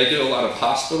 and they do a lot of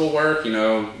hospital work. You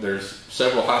know, there's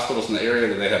several hospitals in the area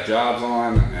that they have jobs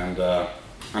on, and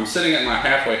I'm sitting at my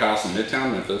halfway house in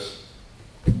Midtown Memphis,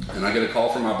 and I get a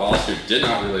call from my boss who did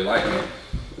not really like me,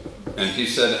 and he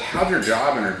said, "How'd your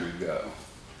job interview go?"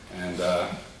 And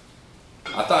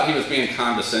I thought he was being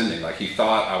condescending, like he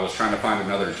thought I was trying to find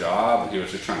another job, and he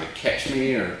was just trying to catch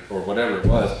me or whatever it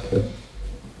was.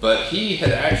 But he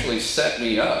had actually set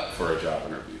me up for a job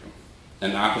interview.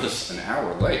 And I was an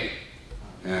hour late.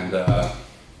 And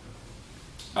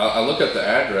I look up the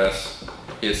address.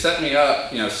 He had set me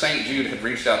up. You know, St. Jude had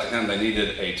reached out to him. They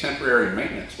needed a temporary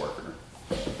maintenance worker.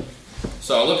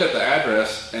 So I look at the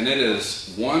address, and it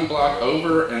is 1 block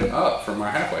over and up from my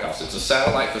halfway house. It's a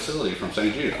satellite facility from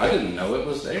St. Jude. I didn't know it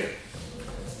was there.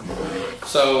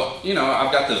 So, you know,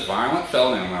 I've got this violent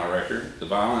felony on my record,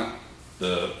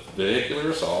 the vehicular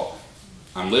assault.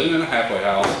 I'm living in a halfway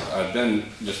house. I've been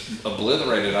just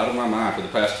obliterated out of my mind for the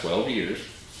past 12 years.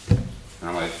 And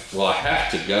I'm like, well, I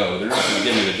have to go. They're not going to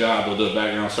give me the job. They'll do a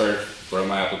background search, throw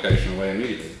my application away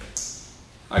immediately.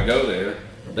 I go there.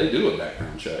 They do a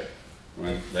background check. I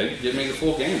mean, they give me the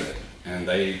full gambit, and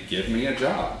they give me a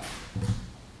job.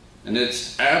 And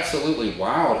it's absolutely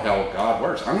wild how God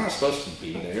works. I'm not supposed to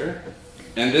be there.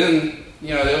 And then,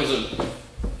 you know,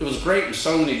 it was great in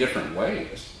so many different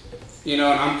ways. You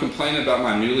know, and I'm complaining about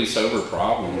my newly sober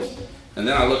problems, and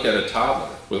then I look at a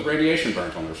toddler with radiation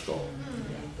burns on their skull.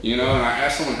 You know, and I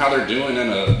ask someone how they're doing in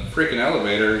a freaking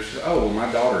elevator. She says, "Oh, well,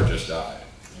 my daughter just died."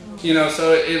 You know,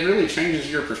 so it really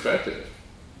changes your perspective.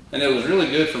 And it was really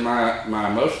good for my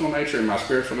emotional nature and my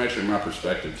spiritual nature and my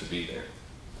perspective to be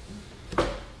there.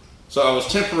 So I was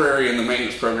temporary in the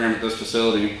maintenance program at this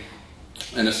facility,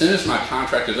 and as soon as my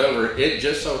contract is over, it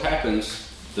just so happens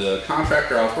the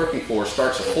contractor I was working for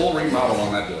starts a full remodel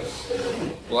on that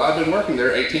building. Well, I've been working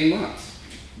there 18 months,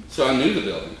 so I knew the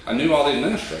building. I knew all the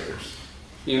administrators,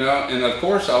 you know, and of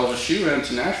course I was a shoe-in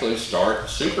to naturally start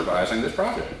supervising this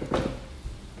project.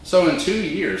 So in 2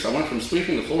 years, I went from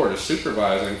sweeping the floor to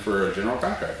supervising for a general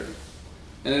contractor.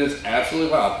 And it is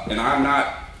absolutely wild. And I'm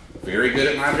not very good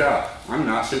at my job. I'm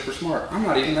not super smart. I'm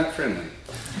not even that friendly.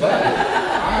 But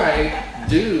I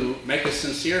do make a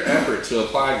sincere effort to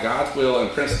apply God's will and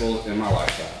principles in my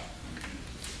lifestyle.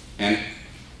 And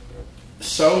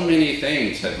so many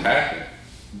things have happened.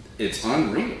 It's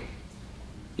unreal.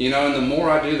 You know, and the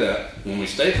more I do that, when we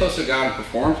stay close to God and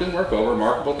perform His work well,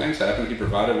 remarkable things happen. He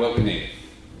provided what we need.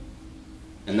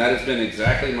 And that has been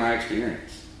exactly my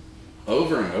experience,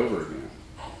 over and over again.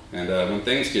 And when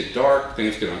things get dark,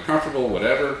 things get uncomfortable,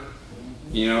 whatever,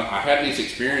 you know, I have these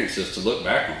experiences to look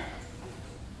back on.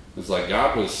 It's like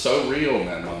God was so real in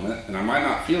that moment, and I might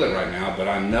not feel it right now, but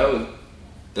I know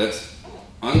that's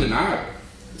undeniable.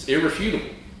 It's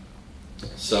irrefutable.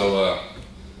 So,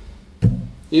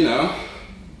 you know,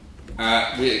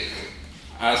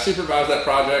 I supervised that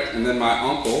project, and then my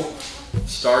uncle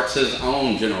starts his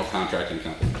own general contracting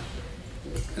company.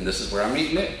 And this is where I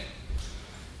meet Nick.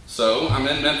 So I'm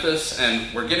in Memphis,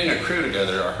 and we're getting a crew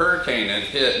together. A hurricane had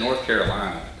hit North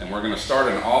Carolina, and we're going to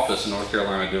start an office in North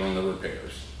Carolina doing the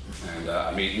repairs. And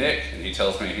I meet Nick, and he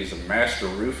tells me he's a master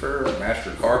roofer, a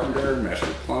master carpenter,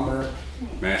 master plumber,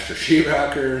 master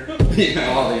sheetrocker, you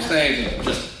know, all these things. He's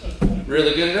just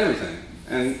really good at everything.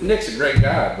 And Nick's a great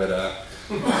guy, but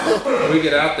we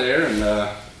get out there,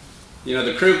 and you know,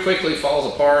 the crew quickly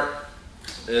falls apart.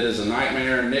 It is a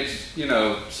nightmare. Nick's, you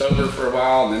know, sober for a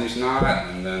while, and then he's not.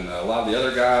 And then a lot of the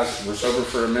other guys were sober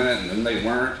for a minute, and then they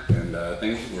weren't. And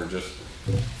things were just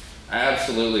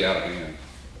absolutely out of hand.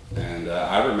 And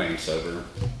I remained sober.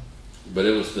 But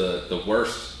it was the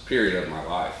worst period of my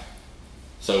life,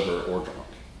 sober or drunk.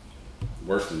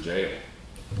 Worse than jail.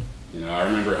 You know, I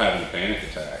remember having a panic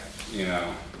attack, you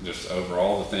know, just over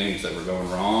all the things that were going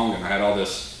wrong. And I had all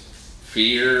this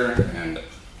fear, and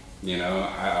you know,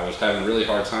 I was having a really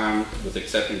hard time with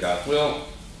accepting God's will.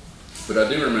 But I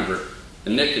do remember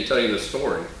And Nick can tell you this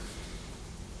story,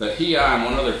 that I, and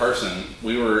one other person,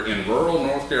 we were in rural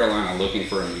North Carolina looking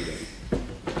for a meeting.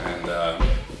 And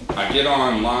I get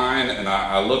online and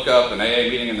I look up an AA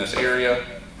meeting in this area,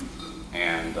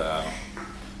 and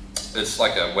it's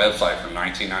like a website from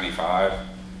 1995.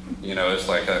 You know, it's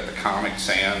like the Comic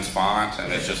Sans font,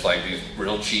 and it's just like these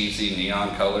real cheesy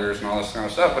neon colors and all this kind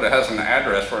of stuff, but it has an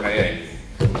address for an AA meeting.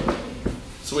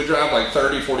 So we drive like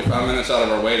 30, 45 minutes out of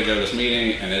our way to go to this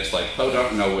meeting, and it's like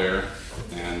podunk nowhere,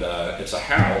 and it's a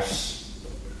house,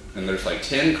 and there's like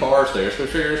 10 cars there, so we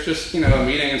figure it's just, you know, a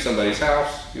meeting in somebody's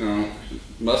house, you know,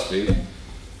 must be.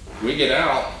 We get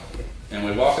out, and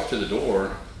we walk up to the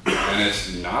door, and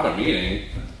it's not a meeting,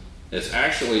 it's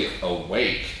actually a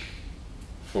wake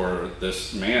for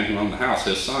this man who owned the house.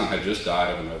 His son had just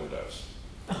died of an overdose.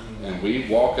 And we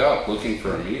walk up looking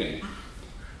for a meeting,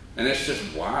 and it's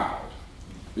just wild.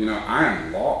 You know, I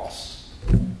am lost.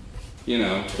 You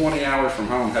know, 20 hours from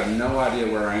home, have no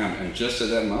idea where I am, and just at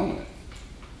that moment,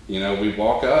 you know, we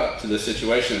walk up to this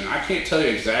situation, and I can't tell you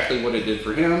exactly what it did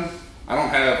for him. I don't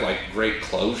have like great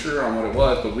closure on what it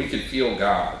was, but we could feel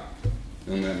God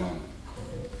in that moment.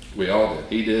 We all did.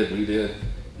 He did, we did.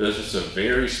 It was just a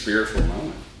very spiritual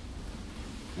moment.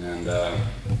 And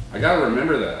I got to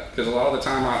remember that, because a lot of the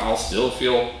time I'll still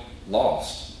feel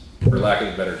lost, for lack of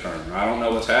a better term. I don't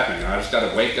know what's happening. I just got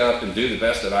to wake up and do the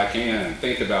best that I can and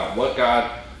think about what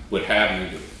God would have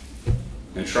me do.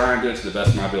 And try and do it to the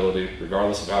best of my ability,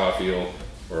 regardless of how I feel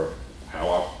or how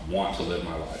I want to live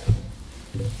my life.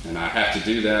 And I have to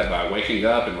do that by waking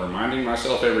up and reminding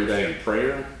myself every day in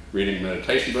prayer. Reading a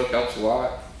meditation book helps a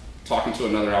lot. Talking to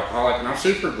another alcoholic. And I'm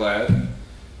super glad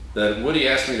that Woody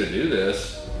asked me to do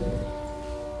this.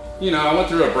 You know, I went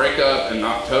through a breakup in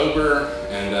October,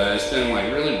 and it's been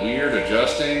like really weird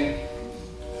adjusting,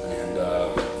 and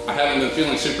I haven't been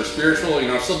feeling super spiritual. You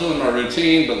know, I'm still doing my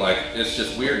routine, but like it's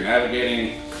just weird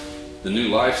navigating the new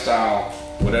lifestyle,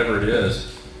 whatever it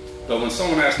is. But when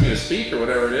someone asks me to speak or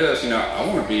whatever it is, you know, I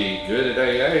want to be good at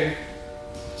AA.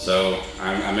 So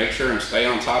I make sure and stay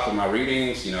on top of my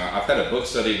readings. You know, I've had a book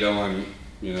study going,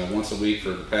 you know, once a week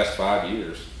for the past 5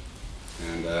 years.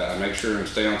 And I make sure and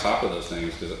stay on top of those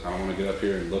things, because I don't want to get up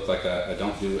here and look like I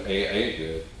don't do AA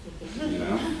good, you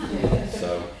know?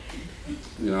 So,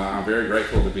 you know, I'm very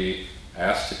grateful to be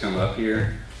asked to come up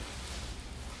here.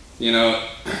 You know,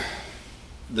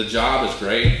 the job is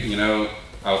great. You know,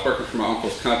 I was working for my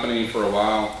uncle's company for a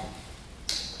while,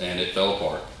 and it fell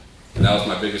apart. And that was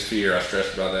my biggest fear. I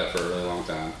stressed about that for a really long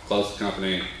time. Closed the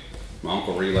company, my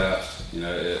uncle relapsed, you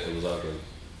know, it was ugly.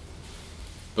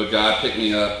 But God picked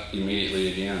me up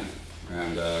immediately again.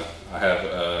 And I have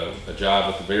a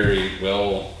job with a very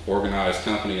well-organized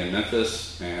company in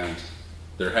Memphis, and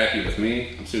they're happy with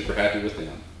me. I'm super happy with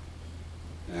them.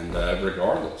 And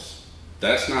regardless,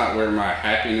 that's not where my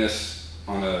happiness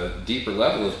on a deeper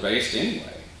level is based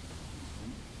anyway.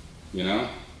 You know,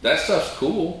 that stuff's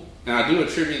cool, and I do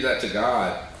attribute that to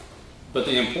God. But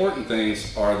the important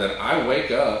things are that I wake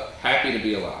up happy to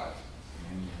be alive,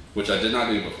 which I did not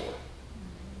do before.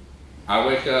 I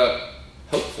wake up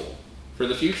hopeful for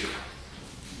the future.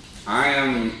 I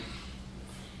am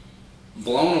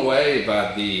blown away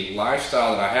by the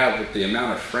lifestyle that I have, with the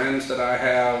amount of friends that I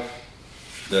have,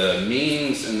 the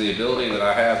means and the ability that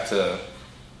I have to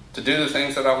do the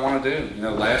things that I want to do. You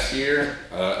know, last year,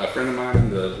 a friend of mine in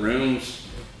the rooms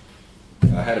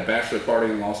had a bachelor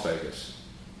party in Las Vegas.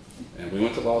 And we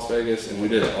went to Las Vegas, and we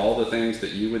did all the things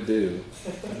that you would do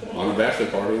on a bachelor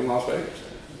party in Las Vegas,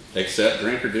 except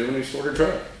drink or do any sort of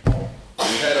drug.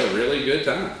 We had a really good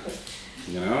time,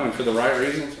 you know, and for the right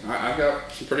reasons. I've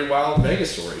got some pretty wild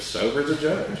Vegas stories, sober as a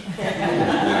judge, you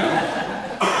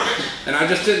know. And I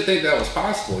just didn't think that was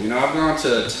possible. You know, I've gone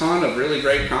to a ton of really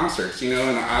great concerts, you know,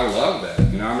 and I love that.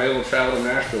 You know, I'm able to travel to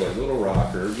Nashville or Little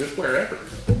Rock or just wherever.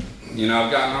 You know,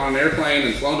 I've gotten on an airplane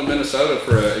and flown to Minnesota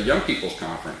for a young people's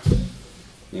conference,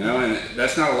 you know, and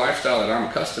that's not a lifestyle that I'm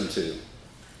accustomed to,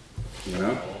 you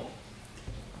know.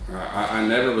 I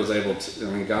never was able to.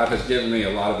 I mean, God has given me a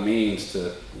lot of means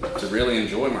to really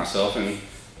enjoy myself. And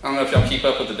I don't know if y'all keep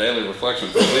up with the daily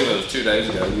reflections. I believe it was 2 days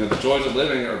ago. You know, the joys of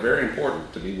living are very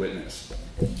important to be witnessed,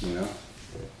 you know.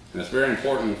 And it's very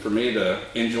important for me to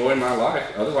enjoy my life.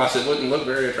 Otherwise, it wouldn't look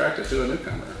very attractive to a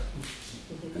newcomer.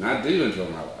 And I do enjoy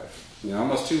my life, you know,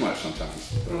 almost too much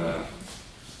sometimes. But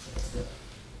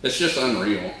it's just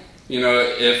unreal. You know,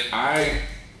 if I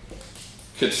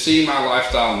could see my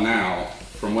lifestyle now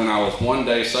from when I was 1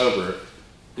 day sober,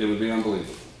 it would be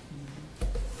unbelievable.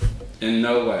 In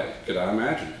no way could I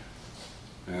imagine it.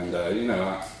 And, you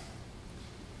know,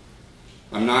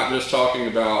 I'm not just talking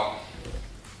about,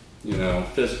 you know,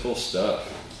 physical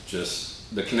stuff, just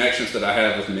the connections that I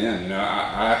have with men. You know,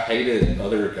 I hated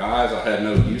other guys. I had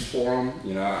no use for them.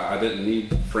 You know, I didn't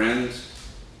need friends.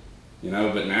 You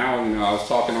know, but now, you know, I was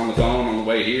talking on the phone on the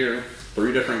way here,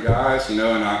 3 different guys, you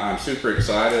know, and I'm super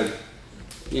excited.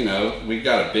 You know, we've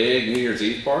got a big New Year's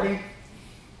Eve party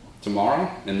tomorrow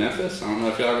in Memphis. I don't know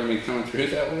if y'all are going to be coming through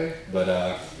that way,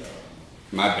 but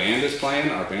my band is playing.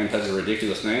 Our band has a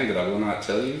ridiculous name that I will not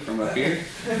tell you from up here.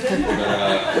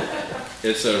 But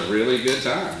it's a really good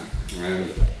time.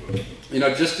 And, you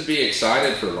know, just to be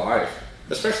excited for life,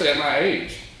 especially at my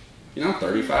age. You know, I'm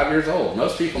 35 years old.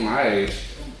 Most people my age,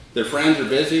 their friends are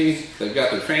busy. They've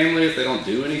got their families. They don't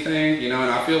do anything, you know,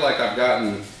 and I feel like I've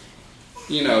gotten,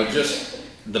 you know, just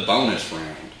the bonus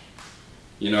round.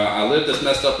 You know, I lived this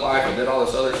messed up life. I did all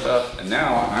this other stuff. And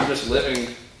now I'm just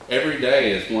living. Every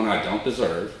day is one I don't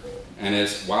deserve, and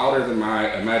it's wilder than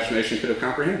my imagination could have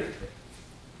comprehended.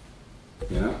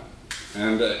 You know?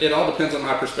 And it all depends on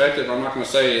my perspective. I'm not going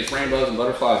to say it's rainbows and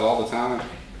butterflies all the time.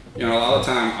 You know, a lot of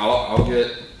the time I'll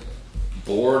get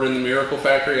bored in the miracle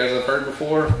factory, as I've heard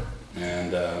before,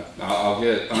 and I'll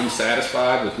get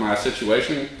unsatisfied with my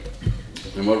situation.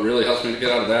 And what really helps me to get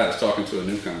out of that is talking to a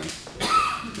newcomer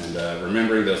and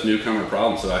remembering those newcomer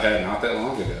problems that I had not that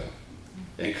long ago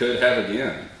and could have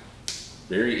again.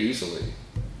 Very easily,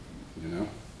 you know.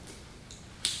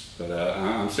 But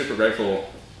I'm super grateful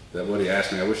that Woody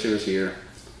asked me. I wish he was here.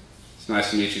 It's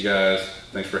nice to meet you guys.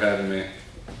 Thanks for having me.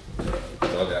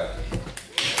 That's all I got.